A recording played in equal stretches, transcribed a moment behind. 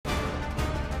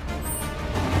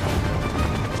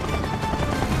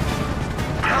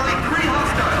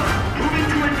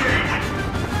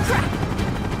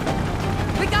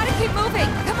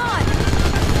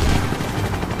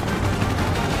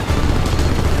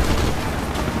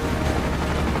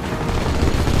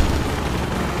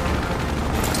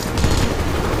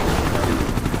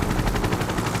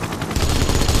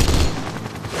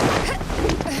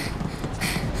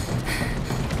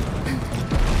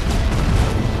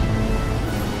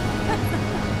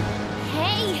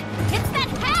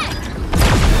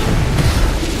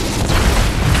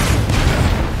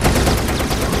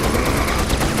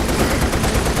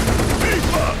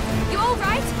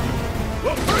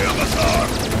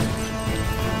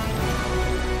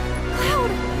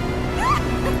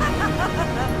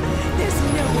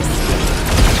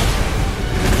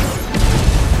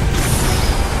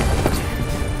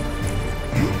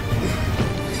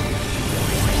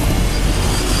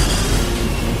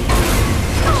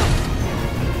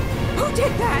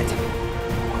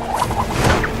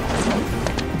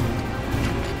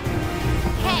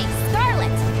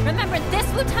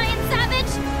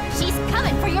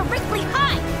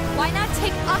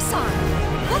Asan,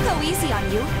 we'll go easy on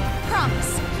you.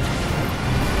 Promise.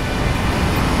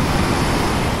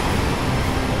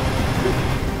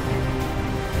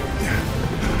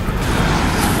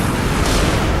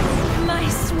 My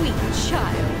sweet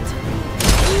child.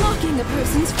 Mocking a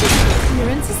person's physical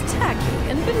appearance is tacky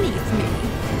and beneath me.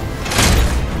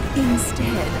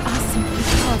 Instead, I'll simply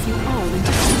carve you all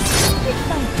into pieces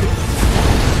like this.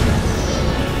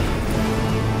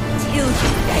 Till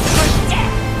you beg for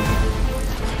death!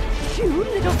 You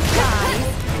little flies!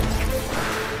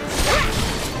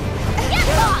 Get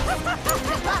lost!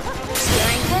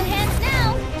 You're in good hands now!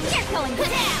 You're going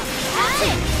down! That's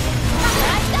it!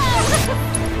 Let's go!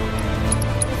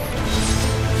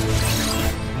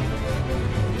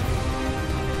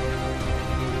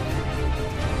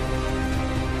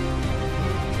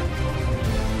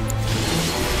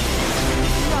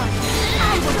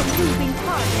 Moving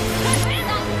target.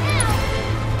 Not now!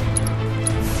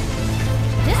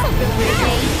 This'll be your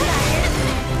day.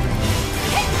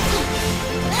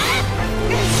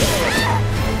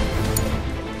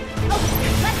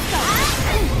 Let's go!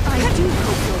 I do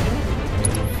hope you're ready.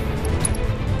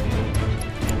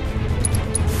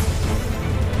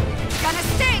 Gonna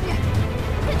sting!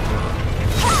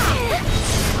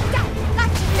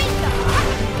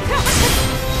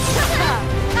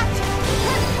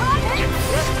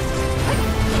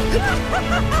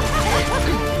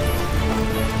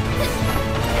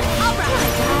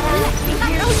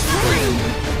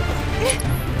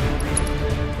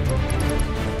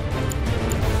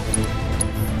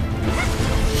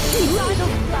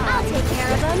 I'll take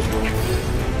care of them.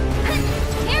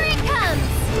 Here it comes!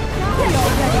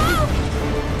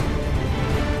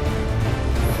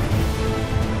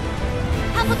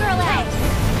 Help a girl out!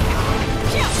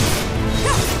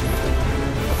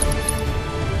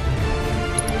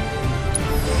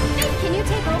 Can you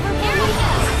take over? Here we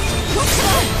go!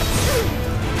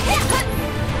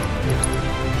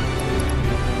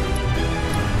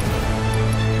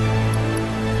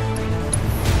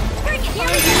 Bring it! Here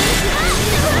we go!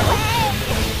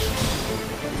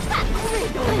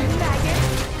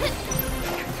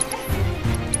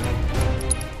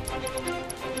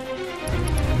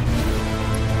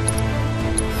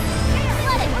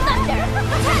 Let it thunder!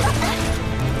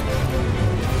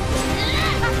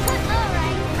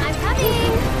 Alright, I'm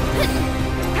coming!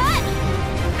 Cut!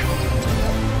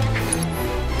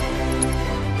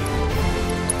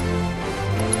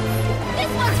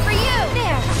 This one's for you!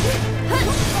 There!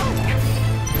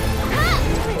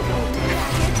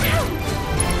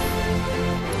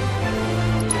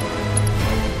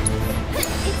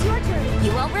 It's your turn.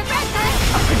 You won't regret this!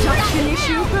 A production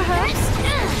issue, perhaps?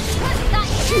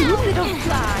 You little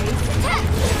flies!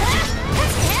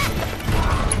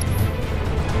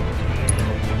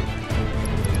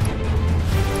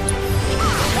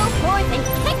 Go forth and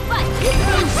kick butt! Take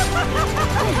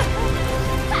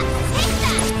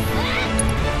that!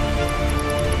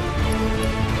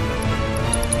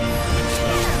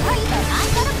 I'm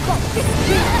gonna go!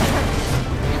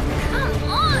 Come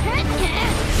on!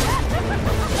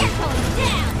 You're going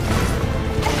down!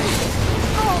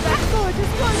 Oh, that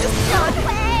gorgeous one is done! No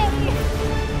way!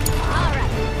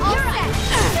 Alright, you're right!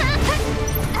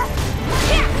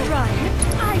 Run!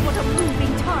 I want a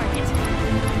moving target!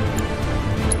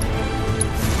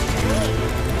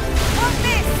 On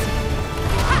this!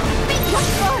 Big one!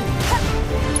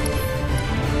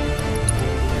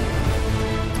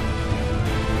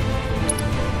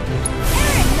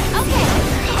 Okay!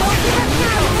 Don't give up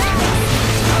now!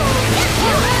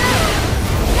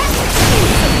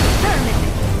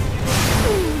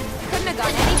 Couldn't have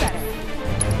gone any better.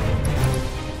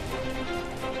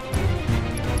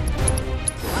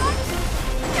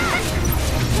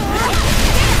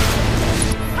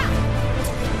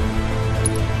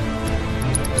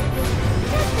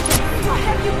 What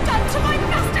have you done to my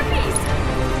masterpiece?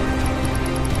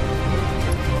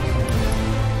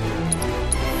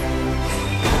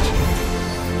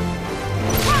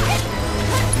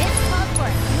 This won't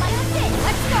work. That's it.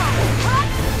 Let's go.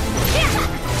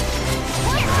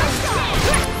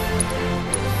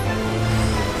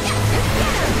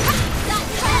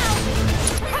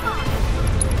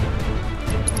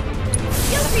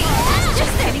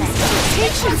 Just getting started.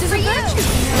 Patience is a virtue.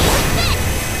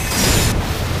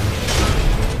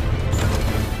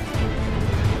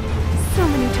 So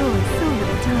many toys, so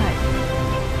little time.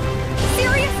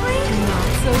 Seriously? Not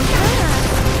so fast.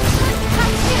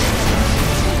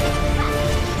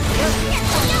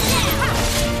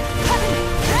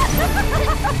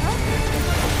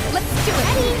 Let's do it.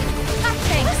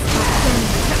 Thanks.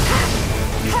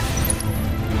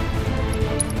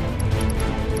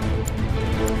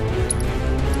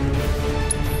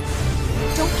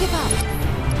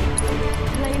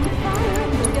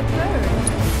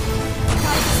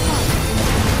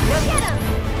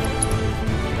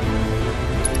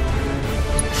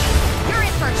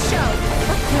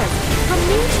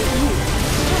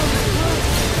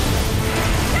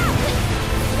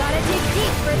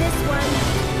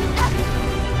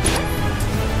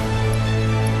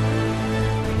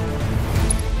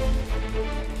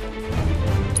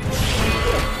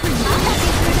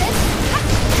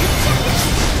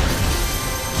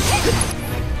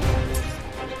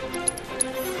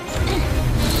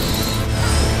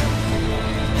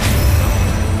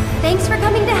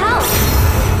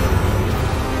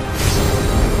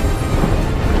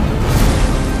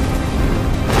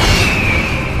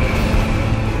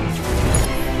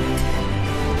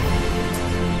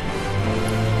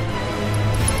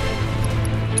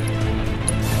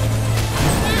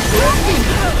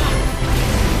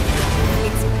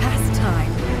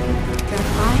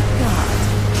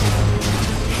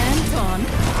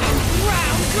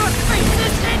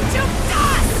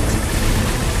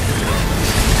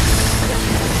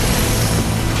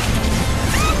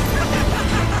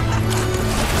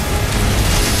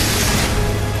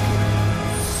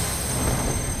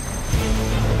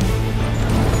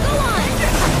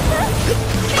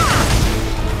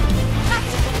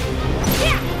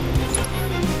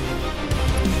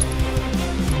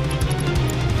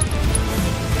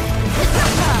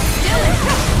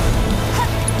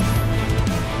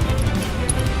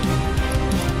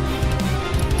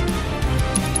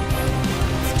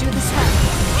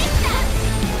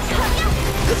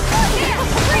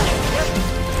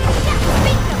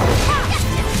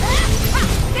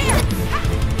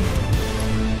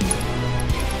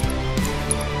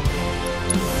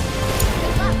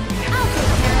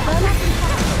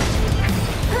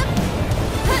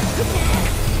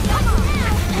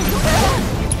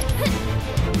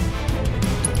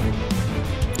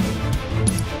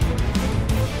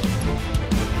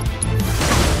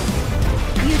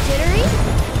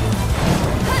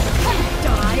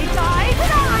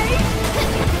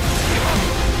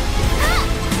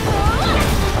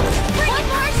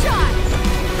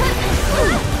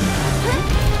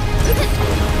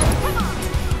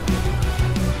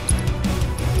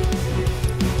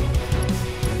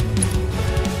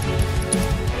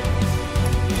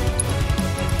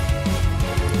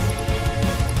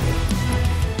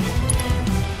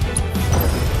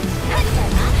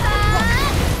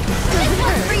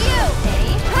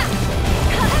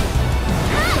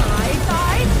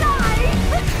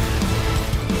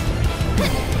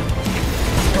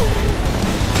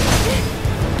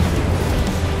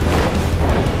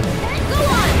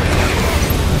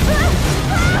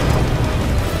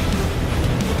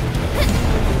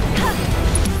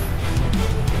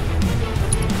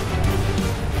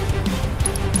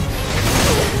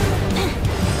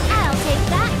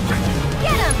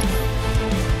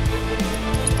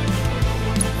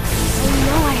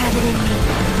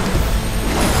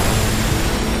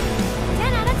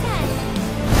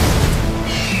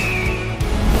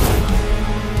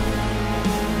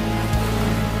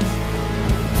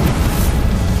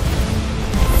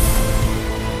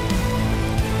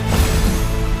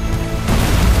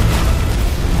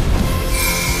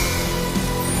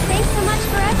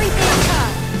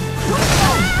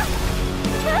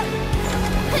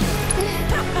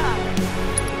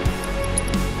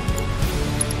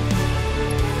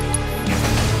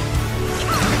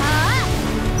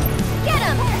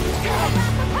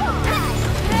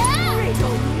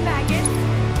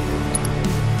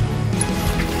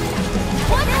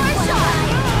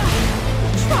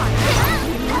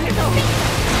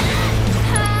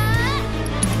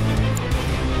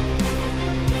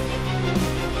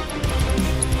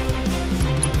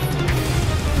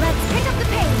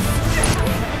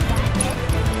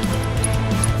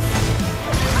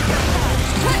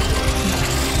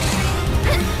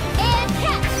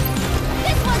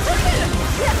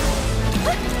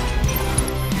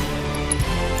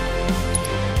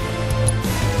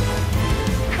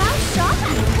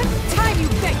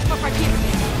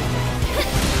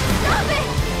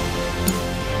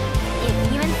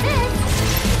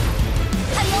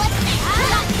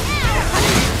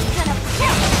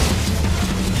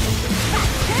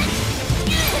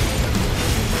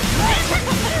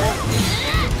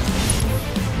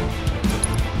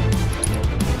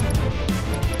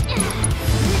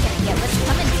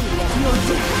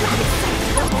 And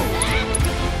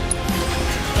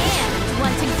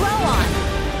one to grow on.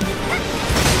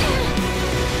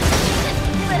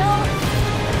 Little.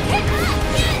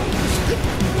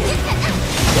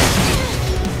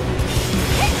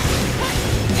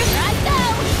 Here I go.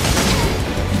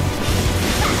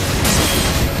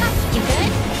 You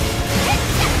good?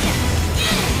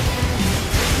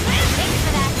 Thanks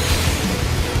for that.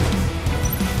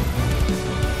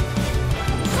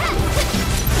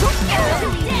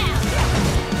 Down.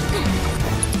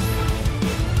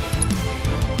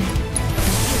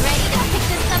 You ready to pick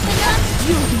this up and up?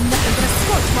 You'll be nothing but a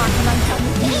scorch mark when I'm done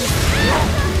with you.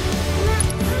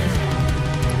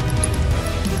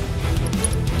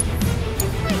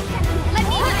 Let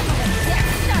me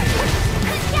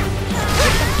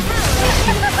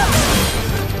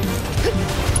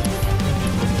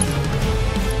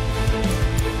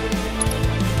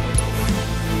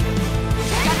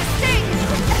Gotta sting!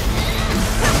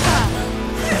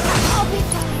 I'll be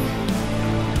fine.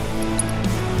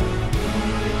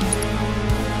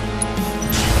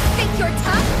 Think you're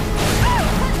tough?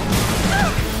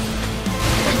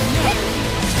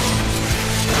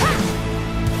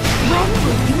 When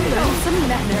will you learn some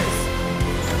manners?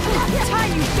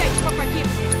 Time you beg for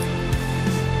forgiveness.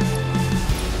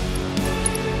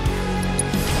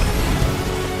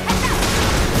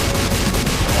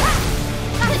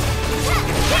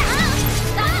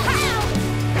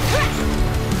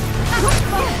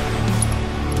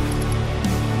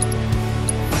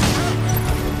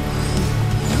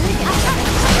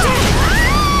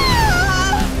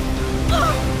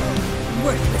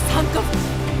 Worthless hunk of...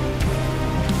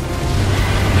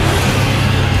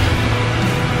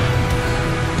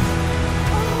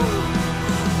 Oh.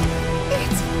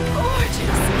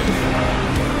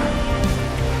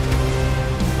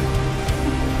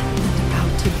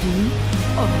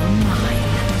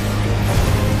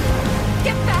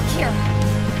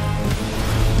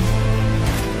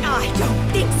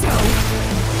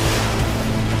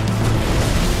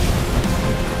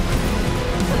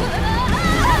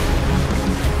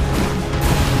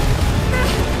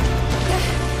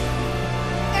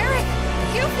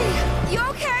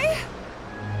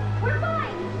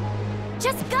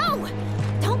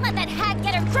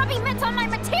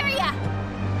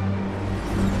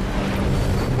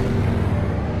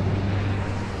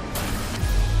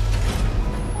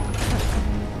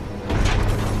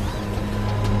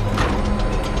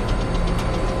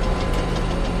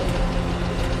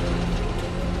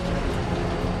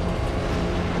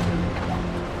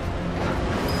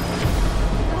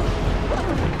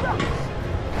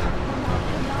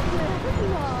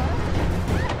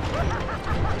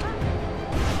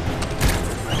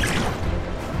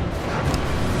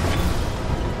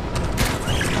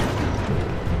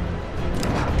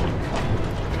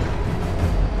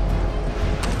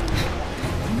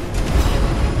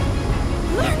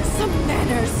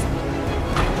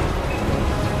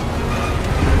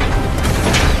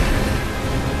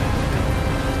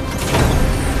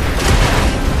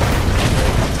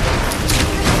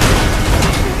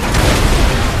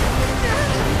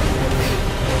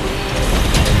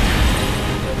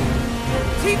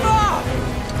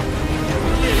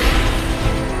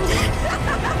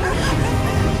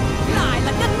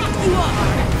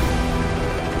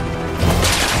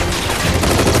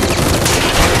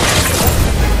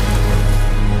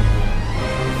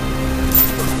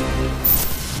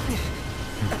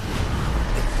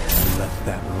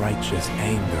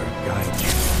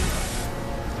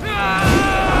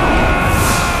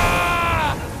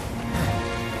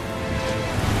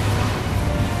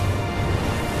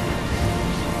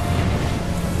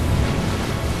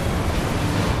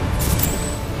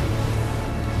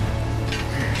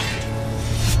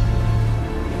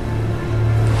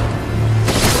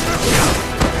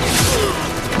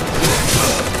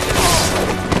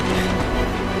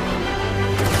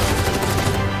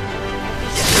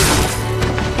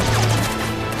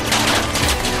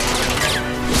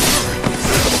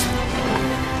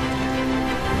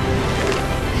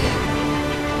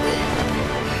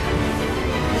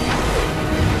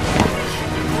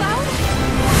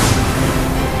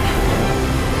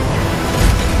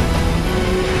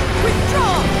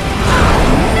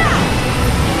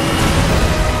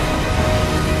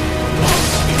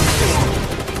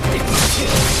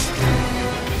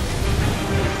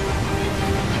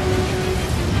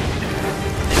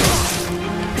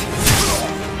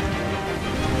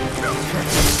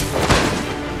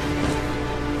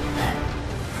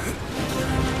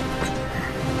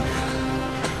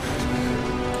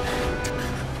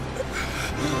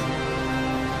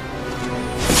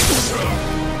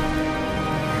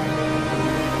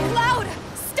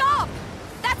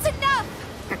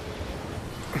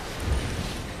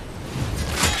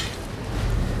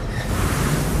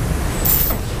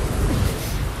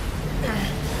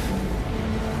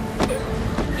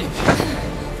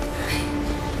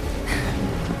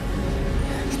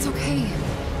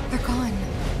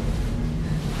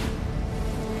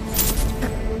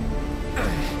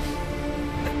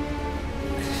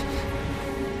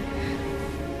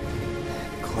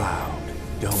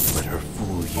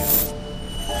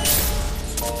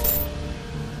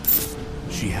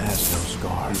 She has no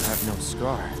scar. You have no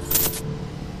scar.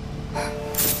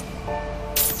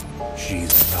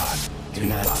 She's not You're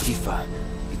not Tifa.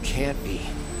 You can't be.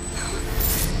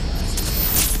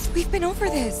 We've been over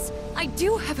this. I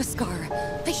do have a scar.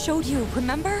 I showed you,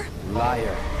 remember?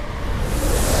 Liar.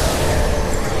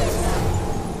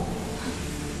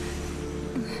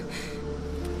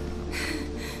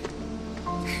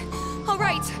 All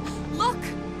right, look!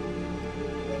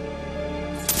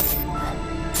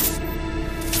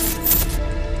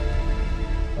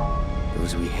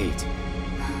 Those we hate.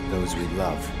 Those we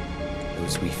love.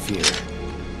 Those we fear.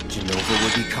 Jenova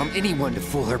would become anyone to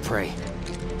fool her prey.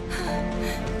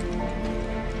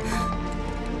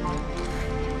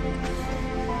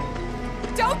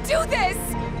 Don't do this!